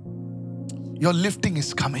 your lifting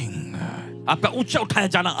is coming. आपका ऊंचा उठाया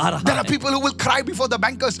जाना आ रहा There are है। people who will cry before the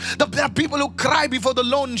bankers. There are people who cry before the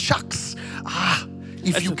loan sharks.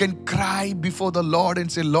 If you can cry before the Lord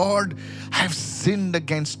and say, Lord, I've sinned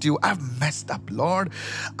against you. I've messed up, Lord.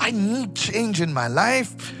 I need change in my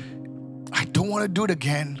life. I don't want to do it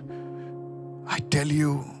again. I tell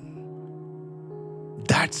you,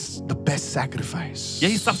 that's the best sacrifice.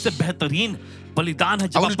 यही सबसे बेहतरीन बलिदान है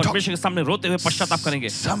जब आप परमेश्वर के सामने रोते हुए पश्चाताप करेंगे।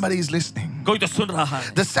 Somebody is listening. कोई तो सुन रहा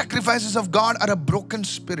है। The sacrifices of God are a broken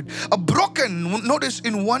spirit. A broken, notice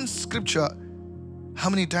in one scripture, how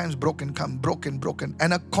many times broken come? Broken.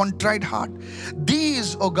 And a contrite heart.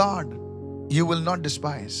 These, oh God, you will not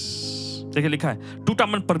despise. देखिए लिखा है, टूटा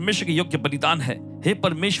मन परमेश्वर के योग्य बलिदान है। हे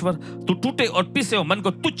परमेश्वर, तू टूटे और पिसे हुए मन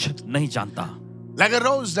को तुच्छ नहीं जानता। Like a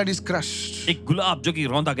rose that is crushed. एक गुलाब जो कि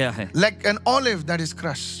रौंदा गया है, Like an olive that is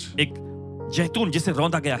crushed. एक जैतून जिसे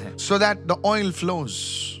रौंदा गया है So that the oil flows.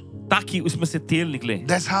 ताकि उसमें से तेल निकले।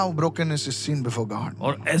 That's how brokenness is seen before God.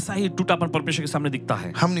 और ऐसा ही टूटापन परमेश्वर के सामने दिखता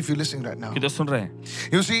है। How many of you listening right now? किधर सुन रहे हैं?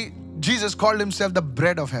 You see, Jesus called himself the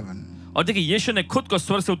bread of heaven. और देखिए यीशु ने खुद को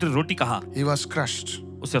स्वर्ग से उतरी रोटी कहा, He was crushed.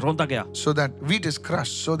 उसे रौंदा गया। So that wheat is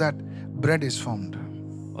crushed, so that bread is formed.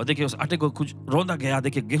 और देखिए उस आटे को कुछ रौंदा गया,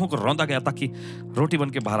 देखिए गेहूं को रौंदा गया ताकि रोटी बन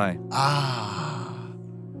के बाहर आए।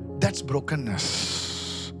 That's brokenness.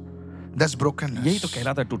 That's brokenness. यही तो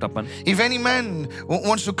कहलाता है टूटापन। If any man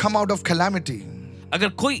wants to come out of calamity, अगर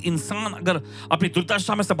कोई इंसान अगर अपनी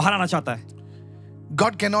दुर्दशा में से बाहर आना चाहता है,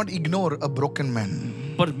 God cannot ignore a broken man.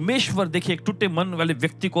 परमेश्वर देखिए एक टूटे मन वाले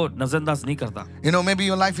व्यक्ति को नजरअंदाज नहीं करता। You know, maybe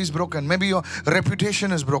your life is broken. Maybe your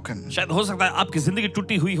reputation is broken. शायद हो सकता है आपकी जिंदगी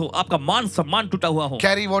टूटी हुई हो, आपका मान सम्मान टूटा हुआ हो,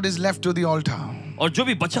 Carry what is left to the altar. और जो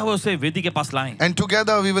भी बचा हुआ उसे वेदी के पास लाएं। And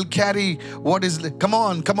together we will carry what is, come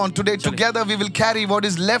on, today together we will carry what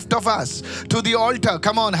is left of us to the altar.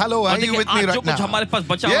 Come on, hello, are you with me जो right कुछ now? हमारे पास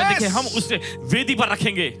बचा हुआ है, देखिए हम Yes! उसे वेदी पर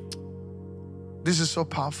रखेंगे। This is so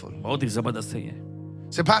powerful. बहुत ही जबरदस्त है ये।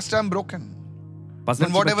 Say, Pastor, I'm broken. Pastor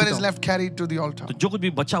Then ji, whatever मैं is टूटा हूं। left, carry it to the altar. तो जो कुछ भी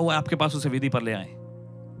बचा हुआ है आपके पास उसे वेदी पर ले आए।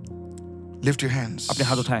 Lift your hands. अपने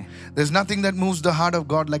हाथ उठाएं। There's nothing that moves the heart of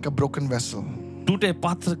God like a broken vessel. टूटे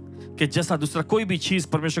पात्र के जैसा दूसरा कोई भी चीज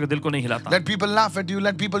परमेश्वर के दिल को नहीं हिलाता। Let people laugh at you.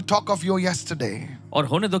 Let people talk of you yesterday. और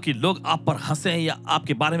होने दो कि लोग आप पर हंसे या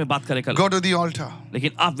आपके बारे में बात करें कल, Go to the altar.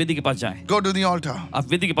 लेकिन आप वेदी के पास जाएं। Go to the altar. आप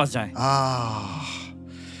वेदी के पास जाएं।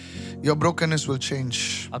 Your brokenness will change.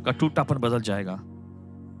 आपका टूटापन बदल जाएगा।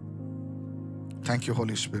 Thank you,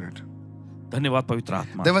 Holy Spirit. धन्यवाद पवित्र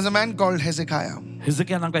आत्मा। There was a man called Hezekiah.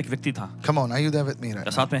 हिजकिय्याह नाम का एक व्यक्ति था। Come on, are you there with me right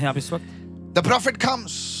क्या now? साथ में हैं आप इस वक्त? The prophet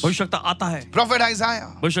comes. भविष्यद्वक्ता आता है। Prophet Isaiah,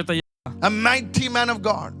 भविष्यद्वक्ता a mighty man of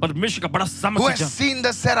God परमेश्वर का बड़ा who सामर्थ्य has जन, seen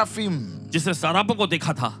the seraphim. जिसने सरापों को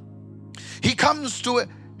देखा था, He comes to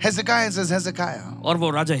Hezekiah and says, Hezekiah, और वो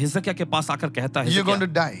राजा हिजकिय्याह के पास आकर कहता है, you're going to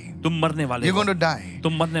Hezekiah, die. तुम मरने वाले You're हो, going to die.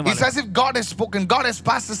 तुम मरने It's वाले as if God has spoken. God has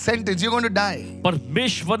passed the sentence. You're going to die. हो।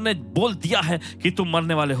 परमेश्वर ने बोल दिया है कि तुम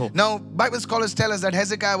मरने वाले हो। Now, Bible scholars tell us that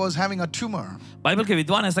Hezekiah was having a tumor, Bible के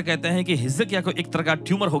विद्वान ऐसा कहते हैं कि हिजकिय्याह को एक तरह का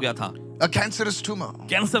ट्यूमर हो गया था, a cancerous tumor.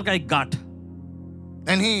 कैंसर का एक गांठ।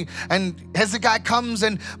 And Hezekiah comes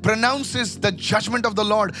and pronounces the judgment of the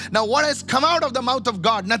Lord. Now, what has come out of the mouth of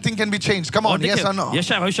God, nothing can be changed. Come और on, yes or no? देखिए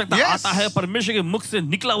यशायाह भविष्यद्वक्ता Yes. आता है, परमेश्वर के मुख से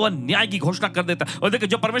निकला हुआ न्याय की घोषणा कर देता है। और देखिए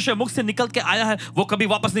जो परमेश्वर के मुख से निकल के आया है वो कभी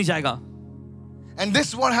वापस नहीं जाएगा। And this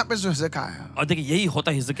is what happens to Hezekiah. और देखिए यही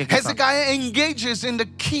होता है हिजकिय्याह के साथ। Hezekiah engages in the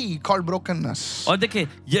key called brokenness. और देखिए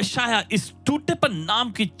यशायाह इस टूटेपन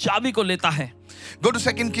नाम की चाबी को लेता है। Go to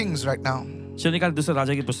 2 Kings right now, चलिए निकाल दूसरे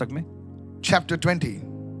राजा की पुस्तक में chapter 20.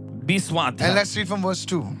 20वां And अध्याय, let's read from verse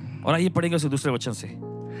 2. और आइए पढ़ेंगे उसे दूसरे वचन से।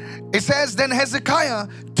 It says, Then Hezekiah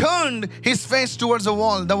turned his face towards the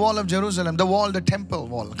wall of Jerusalem, the wall, the temple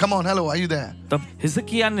wall. Come on, hello, are you there? तब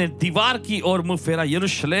हिजकिय्याह ने दीवार की ओर मुंह फेरा,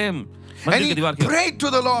 यरूशलेम And मंदिर की he दीवार की ओर, prayed to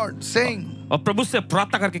the Lord, saying, और प्रभु से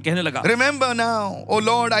प्रार्थना करके कहने लगा, Remember now, O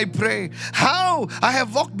Lord, I pray, how I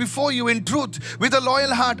have walked before you in truth with a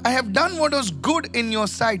loyal heart. I have done what was good in your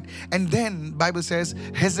sight. And then Bible says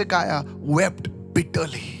Hezekiah wept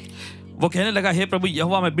bitterly. वो कहने लगा, हे प्रभु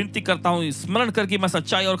यहोवा, मैं विनती करता हूँ, स्मरण कर कि मैं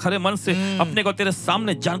सच्चाई और खरे मन से अपने को तेरे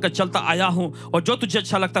सामने जानकर चलता आया हूँ, और जो तुझे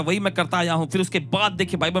अच्छा लगता है वही मैं करता आया हूँ। फिर उसके बाद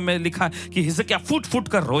देखिए बाइबल में लिखा है कि हिजकिय्याह फूट फूट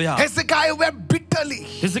कर रोया। Hezekiah wept bitterly.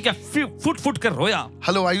 हिजकिय्याह फूट फूट कर रोया।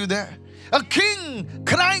 Hello, are you there? A king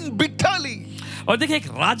crying bitterly. और देखिए एक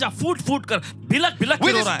राजा फूट फूट कर बिलक बिलक के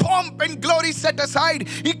With रो his रहा है। pomp and glory set aside,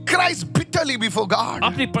 he cries bitterly before God.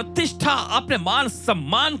 अपनी प्रतिष्ठा, अपने मान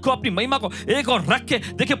सम्मान को, अपनी महिमा को एक और रख के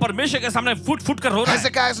देखिए परमेश्वर के सामने फूट फूट कर रो रहा है।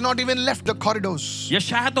 Hezekiah has not even left the corridors.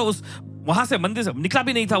 यशायाह तो उस वहां से मंदिर से निकला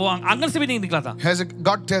भी नहीं था, वो आंगन से भी नहीं निकला था।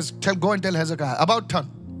 God says, go and tell Hezekiah, about turn.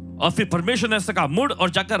 और फिर परमेश्वर ने ऐसा कहा, मुड़ और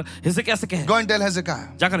जाकर हिजकिय्याह से कहे, Go and tell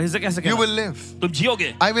Hezekiah, जाकर हिजकिय्याह से you कहे, will live. तुम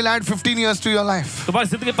जियोगे, I will add 15 years to your life. तुम्हारी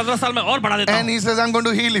जिंदगी 15 साल में और बढ़ा देता And हूँ। he says, I'm going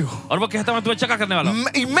to heal you. और वो कहता है मैं तुम्हें चंगा करने वाला हूँ।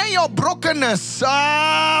 May your brokenness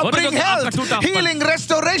और bring देखो, आपका health, टूटापन, healing,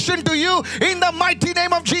 restoration to you in the mighty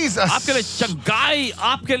name of Jesus. आपके लिए चंगाई,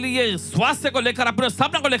 आपके लिए स्वास्थ्य को लेकर, अपने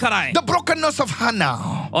सपना को लेकर आए। The brokenness of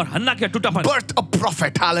Hannah और हन्ना के टूटापन birthed a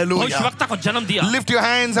prophet. Hallelujah. भविष्यवक्ता को जन्म दिया। Lift your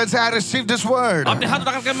hands and say, I receive this word. अपने हाथ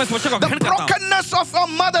उठाकर मैं इस वचन को The ग्रहण करता हूँ। brokenness of a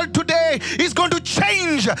mother today is going to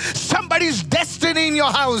change somebody's destiny in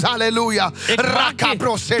your house. Hallelujah. एक माँ Raka की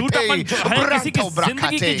prosete, टूटापन जो है किसी की branto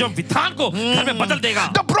जिंदगी की जो brakate. विधान को घर में बदल देगा।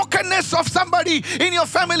 The brokenness of somebody in your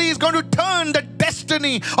family is going to turn the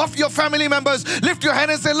destiny of your family members. Lift your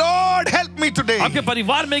hand and say, Lord, help me today. आपके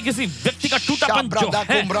परिवार में किसी व्यक्ति का टूटापन जो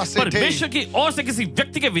है परमेश्वर की ओर से किसी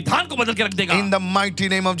व्यक्ति के विधान को बदल के रख देगा। In the mighty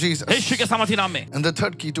name of Jesus. यीशु के सामर्थी नाम में। And the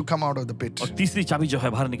third key to come out of the pit और तीसरी चाबी जो है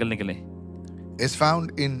बाहर निकलने के लिए, is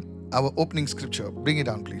found in our opening scripture. Bring it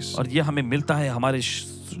down, please. और ये हमें मिलता है हमारे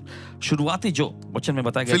शुरुआती जो वचन में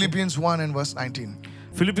बताया गया है। Philippians 1 and verse 19.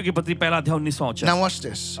 फिलिप्पी की पत्री पहला अध्याय 19वां वचन। Now watch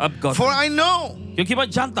this. अब गौर For करें। I know, क्योंकि मैं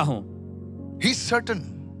जानता हूँ, he's certain,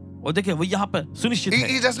 और देखिए वो यहाँ पर सुनिश्चित He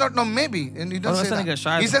है does not know maybe, and he और doesn't ऐसा नहीं say कहा, that.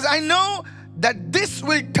 शायद। He says, I know that this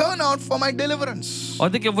will turn out for my deliverance. और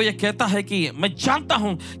देखिए वो ये कहता है कि मैं जानता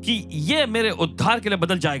हूं कि ये मेरे उद्धार के लिए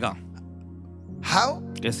बदल जाएगा। How?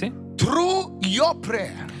 कैसे? Through your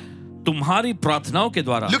prayer. तुम्हारी प्रार्थनाओं के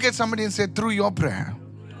द्वारा। Look at somebody and say, through your prayer.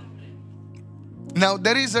 Now,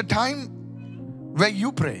 there is a time where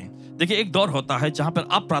you pray, देखिए एक दौर होता है जहां पर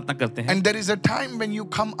आप प्रार्थना करते हैं and there is a time when you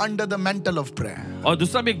come under the mantle of prayer. और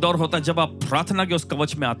दूसरा भी एक दौर होता है जब आप प्रार्थना के उस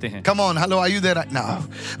कवच में आते हैं, Come on, hello, are you there right now?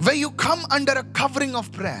 Where you come under a covering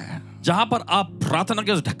of prayer. जहां पर आप प्रार्थना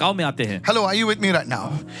के उस ढकाव में आते हैं। Hello, are you with me right now?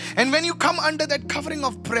 And when you come under that covering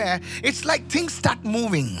of prayer, it's like things start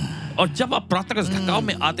moving. और जब आप प्रार्थना के उस ढकाव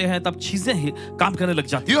में आते हैं तब चीजें ही काम करने लग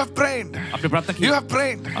जाती You have prayed. हैं। आपने प्रार्थना की, You have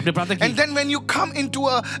prayed. आपने प्रार्थना की, And then when you come into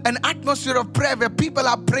an atmosphere of prayer where people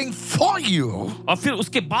are praying for you, और फिर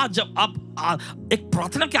उसके बाद जब आप एक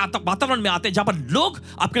प्रार्थना के वातावरण में आते हैं जहां पर लोग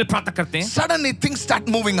आपके लिए प्रार्थना करते हैं suddenly things start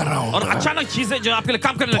moving around. और अचानक चीजें जो आपके लिए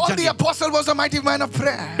काम करने लग Paul जाती the हैं। apostle was a mighty man of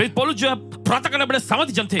prayer. फिर पौलुस जो है प्रार्थना करने बड़े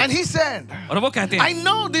सामर्थ्य जन थे And he said, और वो कहते I हैं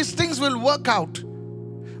know these things will work out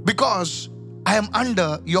because I am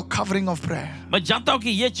under your covering of prayer. मैं जानता हूं कि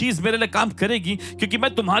ये चीज मेरे लिए काम करेगी क्योंकि मैं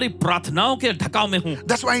तुम्हारी प्रार्थनाओं के ढकाव में हूं।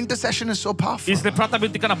 That's why intercession is so powerful. इसलिए प्रार्थना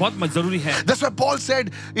विनती करना बहुत जरूरी है। That's why Paul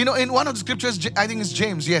said, in one of the scriptures, I think it's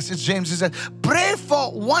James. Yes, it's James. He said, pray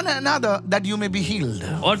for one another that you may be healed.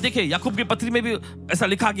 और देखिए याकूब की पत्री में भी ऐसा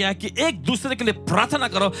लिखा गया है कि एक दूसरे के लिए प्रार्थना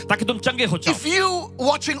करो ताकि तुम चंगे हो जाओ। If you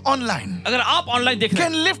watching online अगर आप ऑनलाइन देख रहे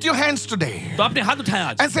हैं can lift your hands today तो आपने हाथ उठाया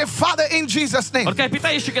आज and say, Father, in Jesus' name, और कहे पिता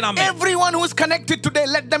यीशु के नाम में everyone who is connected today,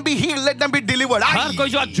 let them be healed, let them be delivered. हर कोई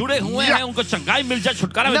जो आज जुड़े हुए Yeah. हैं उनको चंगाई मिल जाए,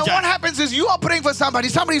 छुटकारा मिल Now what जाए। happens is you are praying for somebody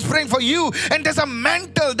is praying for you, and there's a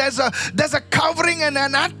mantle, there's a covering and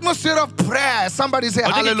an atmosphere of prayer. Somebody say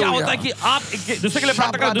और देखिए क्या होता है hallelujah. कि आप दूसरे के लिए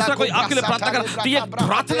प्रार्थना करें, दूसरा कोई आपके लिए प्रार्थना करे, तो ये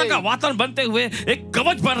प्रार्थना का वातावरण बनते हुए एक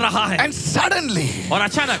कवच बन रहा है। And suddenly, और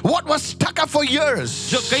अचानक what was stuck up for years,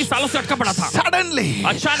 जो कई सालों से अटका पड़ा था, suddenly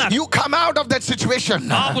अचानक you come out of that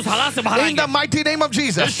situation. आप उस हालात से बाहर In the आएंगे। mighty name of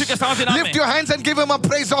Jesus, यीशु के सामर्थ्य नाम lift में your hands and give him a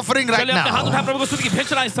praise offering right चलिए अपने हाथ उठाए now. प्रभु को स्तुति की भेंट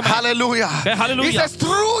चढ़ाएं इस समय। Hallelujah. hallelujah. He says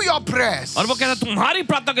through your prayers. और वो कहता है तुम्हारी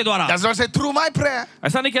प्रार्थना के द्वारा, Does not say through my prayer.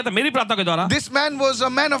 ऐसा नहीं कहता मेरी प्रार्थना के द्वारा। This man was a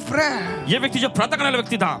man of prayer. ये व्यक्ति जो प्रार्थना करने वाला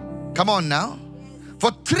व्यक्ति था, Come on now.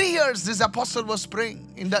 For 3 years, this apostle was praying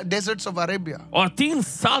in the deserts of Arabia. और 3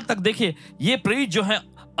 साल तक देखिए ये प्रेरित जो है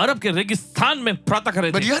अरब के रेगिस्तान में प्रार्थना कर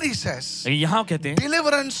रहे But थे। here he says, यहाँ कहते हैं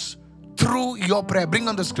deliverance through your prayer. Bring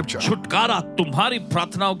on the scripture. छुटकारा तुम्हारी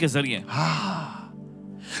प्रार्थनाओं के जरिए।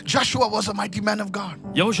 Joshua was a mighty man of God.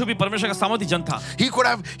 यहोशू भी परमेश्वर का सामर्थी जन था।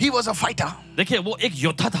 He was a fighter. देखिए वो एक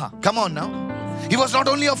योद्धा था Come on now. He was not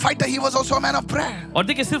only a fighter, he was also a man of prayer. और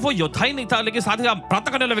देखिए सिर्फ वो योद्धा ही नहीं था लेकिन साथ ही साथ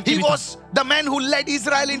प्रार्थना करने वाला व्यक्ति He भी था। was the man who led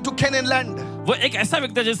Israel into Canaan land. वो एक ऐसा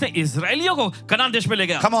व्यक्ति है जिसने इजरायलियों को कनान देश में ले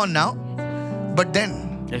गया। Come on now. But then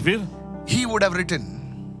फिर he would have written,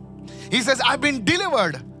 he says, I've been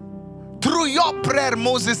delivered through your prayer,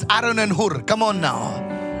 Moses, Aaron, and Hur. Come on now.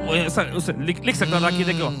 वो ऐसा उसे लिख सकता था कि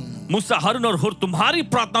देखो मूसा, हारून और हुर तुम्हारी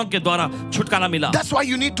प्रार्थनाओं के द्वारा छुटकारा मिला। That's why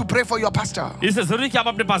you need to pray for your pastor. इसलिए जरूरी कि आप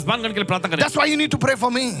अपने पासबानगण के लिए प्रार्थना करें। That's why you need to pray for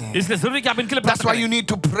me. इसलिए जरूरी कि आप इनके लिए That's प्रार्थना why करें। you need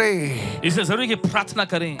to pray. इसलिए जरूरी कि प्रार्थना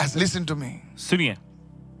करें। Listen to me. सुनिए,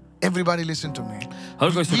 Everybody listen to me. हर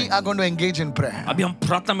कोई We सुने। are going to engage in prayer. अभी हम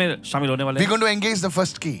प्रार्थना में शामिल होने वाले We're हैं। going to engage the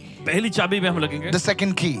first key, पहली चाबी में हम लगेंगे, the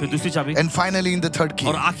second key, फिर दूसरी चाबी and finally in the third key.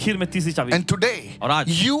 और आखिर में तीसरी चाबी। And today, और आज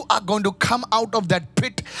you are going to come out of that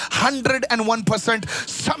pit 101%.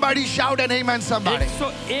 Somebody shout an amen, somebody.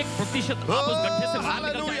 101% आप उस गड्ढे से बाहर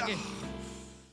निकल